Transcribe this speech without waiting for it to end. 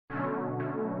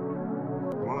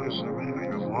is the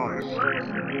meaning of life? What is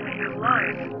the meaning of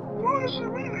life? What is the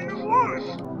meaning of life?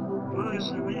 What is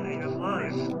the meaning of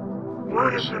life?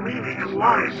 What is the meaning of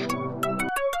life?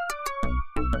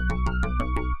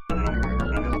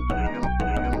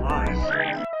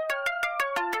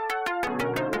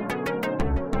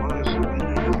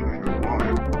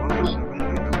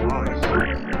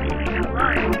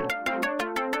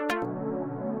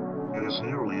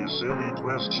 Silly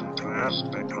question to ask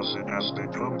because it has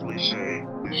become cliché.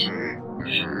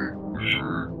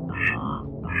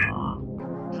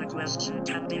 The question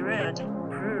can be read,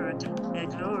 heard,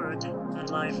 ignored, and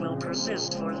life will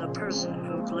persist for the person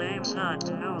who claims not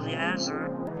to know the answer.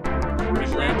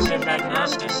 Reflexive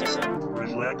agnosticism.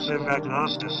 Reflexive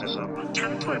agnosticism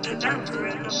can put an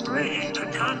anchoring astray into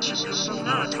consciousness of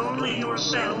not only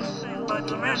yourself, but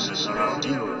the masses around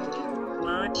you.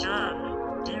 But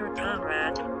John, dear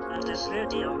comrade, this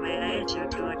video may aid you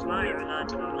to acquire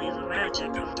not only the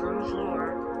Magick of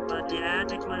Truth-lore, but the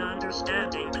adequate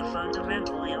understanding to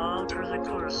fundamentally alter the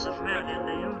course of man in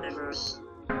the universe.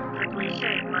 The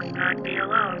cliché must not be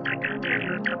allowed to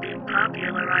continue to be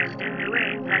popularized in the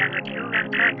way that an acute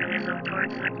antagonism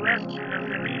towards the question of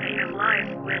the meaning of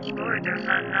life, which borders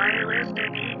on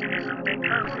nihilistic hedonism,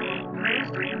 becomes the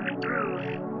mainstream truth.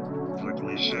 The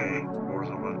cliché, or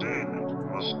the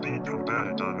mundane, must be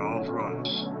combated on all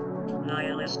fronts.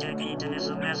 Nihilistic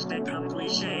hedonism has become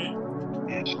cliché.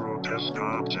 Each grotesque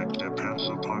object depends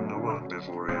upon the one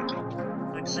before it.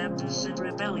 Acceptance and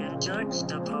rebellion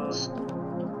juxtapose.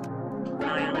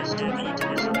 Nihilistic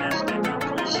hedonism has become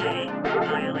cliché.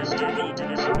 Nihilistic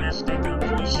hedonism has become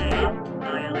cliché.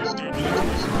 Nihilistic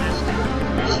hedonism has become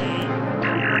cliché. Do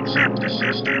you accept the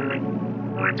system?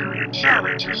 Or do you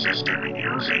challenge the system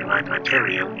using what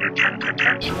material you can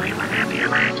potentially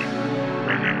manipulate?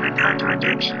 Within the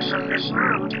contradictions of this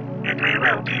world, it may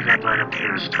well be that what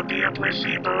appears to be a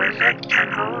placebo effect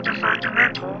can hold a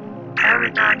fundamental,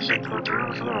 paradoxical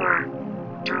truth-lore.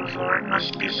 Truth-lore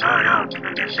must be sought out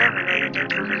and disseminated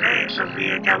into the veins of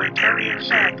the egalitarian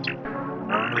sect.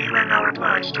 Only when our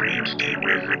bloodstreams teem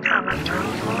with the common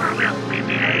truth-lore will we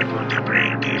be able to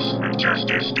bring peace and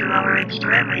justice to our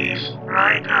extremities.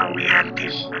 Right now we have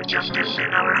peace and justice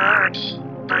in our hearts,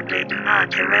 but they do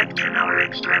not erect in our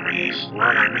extremities.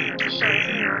 What I mean to say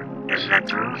here is that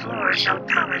truth-lore shall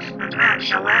cometh, and man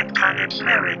shall act on its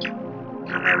merit.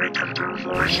 The merit of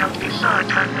truth-lore shall be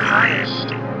sought on the highest,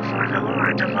 for the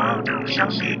Lord of all doom shall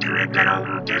see to it that all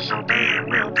who disobey him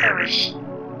will perish.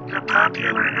 The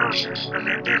popular notions of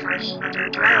indifference and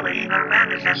neutrality are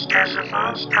manifest as a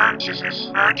false consciousness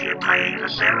occupying the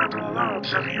cerebral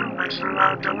lobes of humans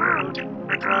throughout the world,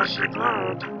 across the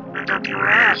globe, and up your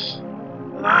ass.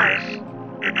 Life,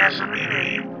 it has a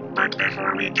meaning, but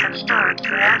before we can start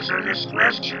to answer this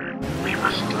question, we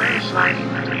must place life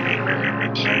and meaning within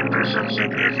the chambers of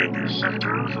significance of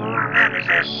truth-lore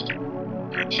manifest.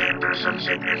 The chambers of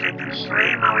significance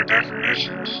frame our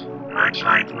definitions, much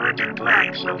like wooden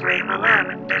planks will frame a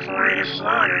lamb before it is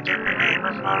slaughtered in the name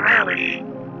of morality.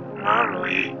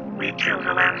 Morally, we kill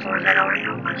the lamb for that our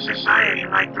human society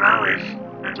might groweth,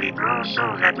 and we grow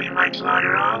so that we might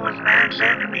slaughter all of man's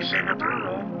enemies in a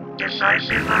brutal,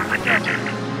 decisive Armageddon.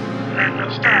 Men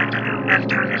will stand anew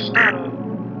after this battle.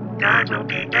 God will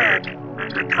be dead,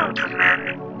 and the cult of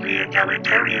man, the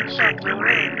egalitarian sect, will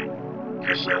reign.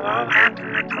 This will all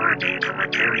happen according to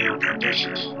material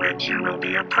conditions, which you will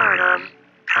be a part of.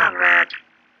 Comrade,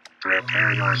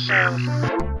 prepare yourself.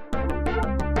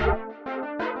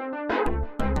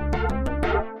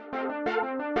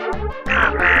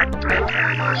 Comrade,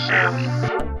 prepare yourself.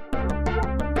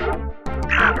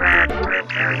 Comrade,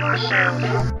 prepare yourself.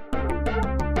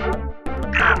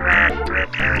 Comrade,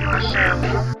 prepare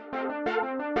yourself.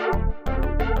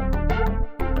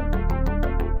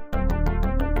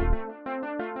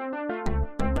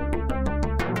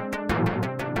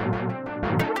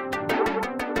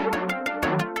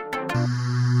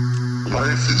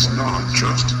 Life is not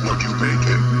just what you make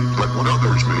it, but what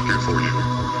others make it for you.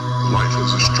 Life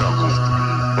is a struggle.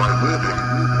 By living,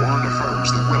 one affirms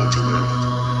the will to live.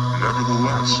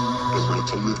 Nevertheless, the will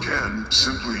to live can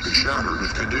simply be shattered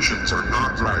if conditions are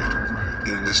not right.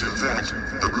 In this event,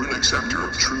 the runic scepter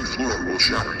of truth-lore will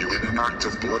shatter you in an act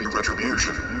of bloody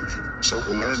retribution. So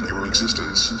will end your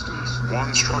existence.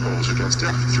 One struggles against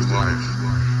death through life.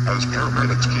 As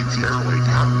paramedics keep the airway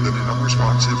patented in an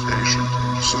unresponsive nation,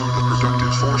 so the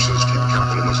productive forces keep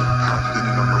capitalism patented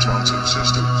in an unresponsive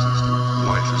system.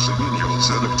 Life is a menial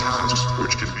set of tasks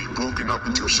which can be broken up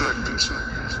into segments.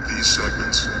 These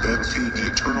segments then feed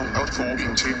the eternal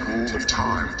unfolding table of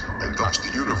time, and thus the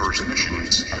universe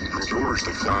initiates and procures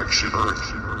the flagship Earth.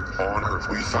 On Earth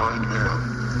we find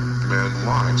man. Man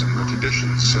lives in the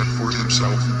conditions set for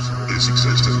himself. His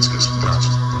existence is thus.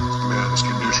 Man's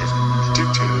condition,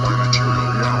 dictated by material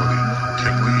reality,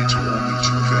 can lead to only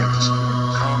two things: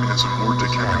 communism or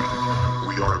decay.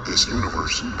 We are of this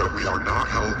universe, but we are not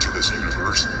held to this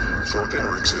universe, for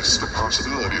there exists the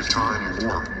possibility of time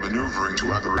warp maneuvering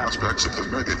to other aspects of the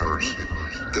megaverse.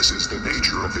 This is the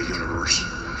nature of the universe,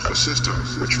 a system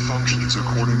which functions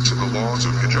according to the laws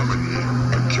of hegemony,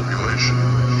 accumulation,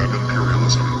 and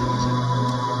imperialism.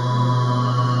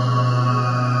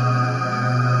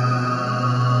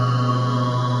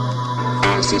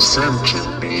 As a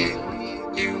sentient being,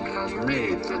 you have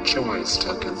made the choice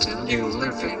to continue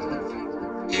living.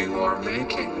 You are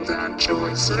making that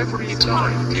choice every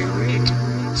time you eat,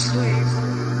 sleep,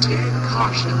 take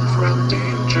caution from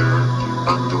danger,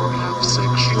 and/or have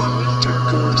sexual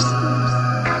intercourse.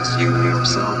 As you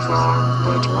yourself are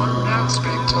but one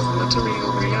aspect of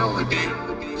material reality,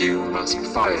 you must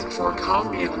fight for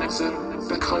communism,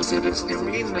 because it is the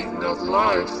meaning of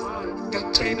life,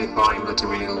 dictated by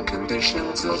material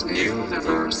conditions of the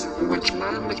universe, which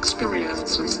man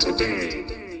experiences today.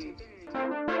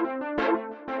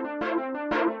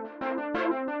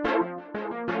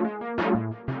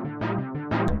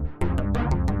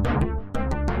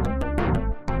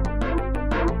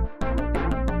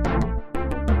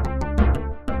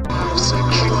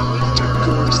 Sexual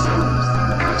intercourse.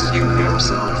 As you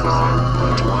yourself are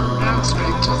but one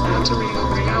aspect of material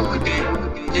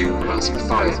reality, you must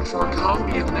fight for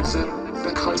communism,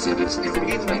 because it is the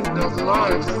meaning of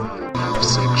life. Have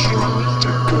sexual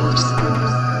intercourse.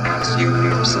 As you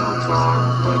yourself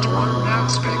are but one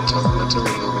aspect of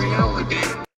material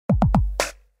reality,